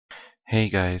Hey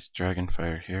guys,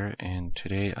 Dragonfire here, and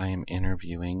today I am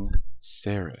interviewing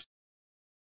Seras.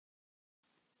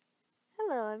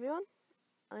 Hello everyone,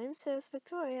 I'm Seras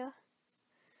Victoria.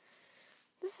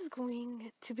 This is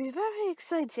going to be very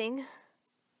exciting.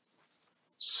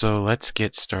 So let's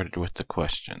get started with the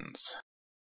questions.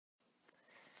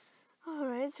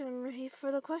 Alright, I'm ready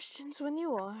for the questions when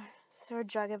you are, Sir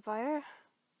Dragonfire.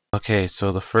 Okay,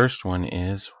 so the first one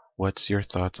is, what's your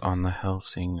thoughts on the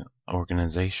Helsing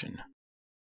organization?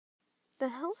 The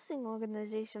Helsing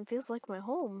organization feels like my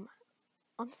home.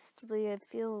 Honestly, I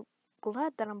feel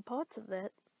glad that I'm part of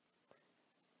it.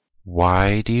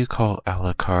 Why do you call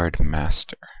Alucard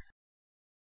Master?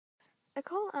 I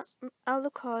call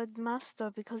Alucard Master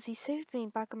because he saved me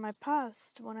back in my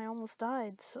past when I almost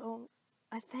died, so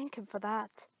I thank him for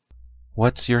that.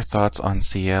 What's your thoughts on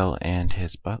CL and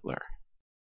his butler?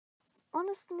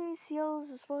 Honestly,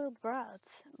 Ciel's a spoiled brat,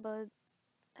 but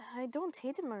I don't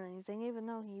hate him or anything, even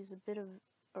though he's a bit of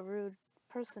a rude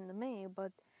person to me,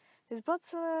 but his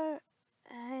butler,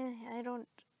 I don't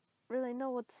really know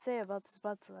what to say about his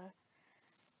butler.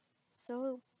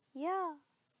 So, yeah.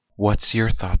 What's your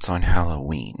thoughts on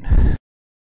Halloween?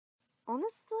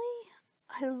 Honestly,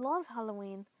 I love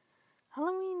Halloween.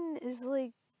 Halloween is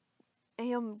like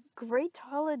a great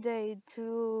holiday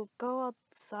to go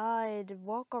outside,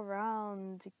 walk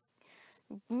around,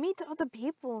 meet other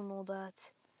people and all that.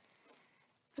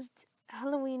 But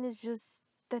Halloween is just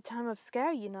that time of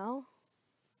scare, you know?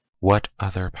 What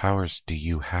other powers do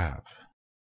you have?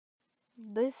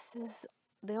 This is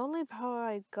the only power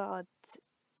I got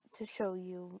to show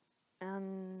you,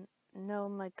 and no,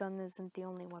 my gun isn't the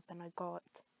only weapon I got.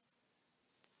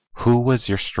 Who was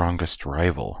your strongest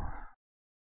rival?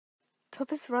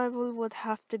 Toughest rival would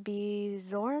have to be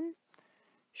Zoran.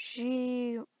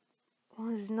 She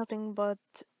was nothing but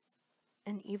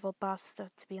an evil bastard,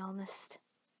 to be honest.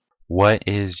 What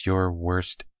is your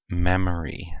worst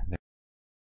memory?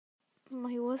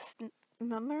 My worst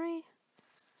memory?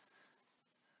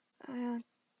 I,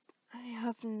 I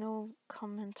have no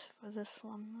comment for this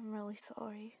one. I'm really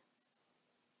sorry.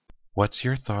 What's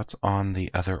your thoughts on the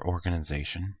other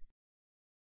organization?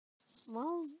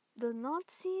 Well, the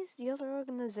Nazis, the other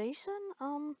organization,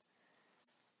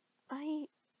 I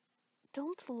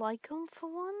don't like them for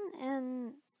one,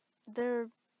 and their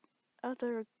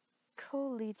other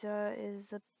co-leader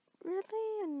is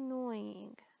really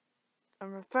annoying.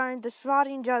 I'm referring to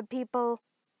Schrodinger, people.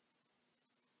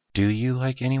 Do you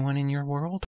like anyone in your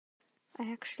world?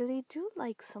 I actually do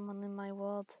like someone in my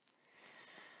world,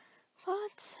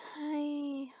 but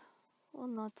I will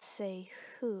not say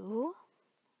who.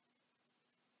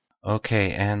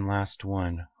 Okay, and last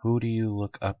one. Who do you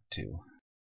look up to?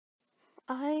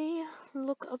 I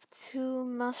look up to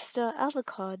Master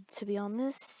Alucard, to be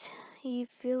honest. He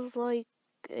feels like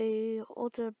a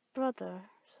older brother,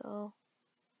 so...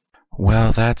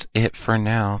 Well, that's it for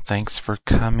now. Thanks for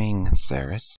coming,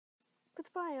 Saris.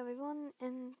 Goodbye, everyone,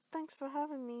 and thanks for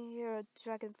having me here at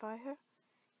Dragonfire.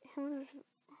 It was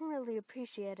really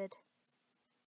appreciated.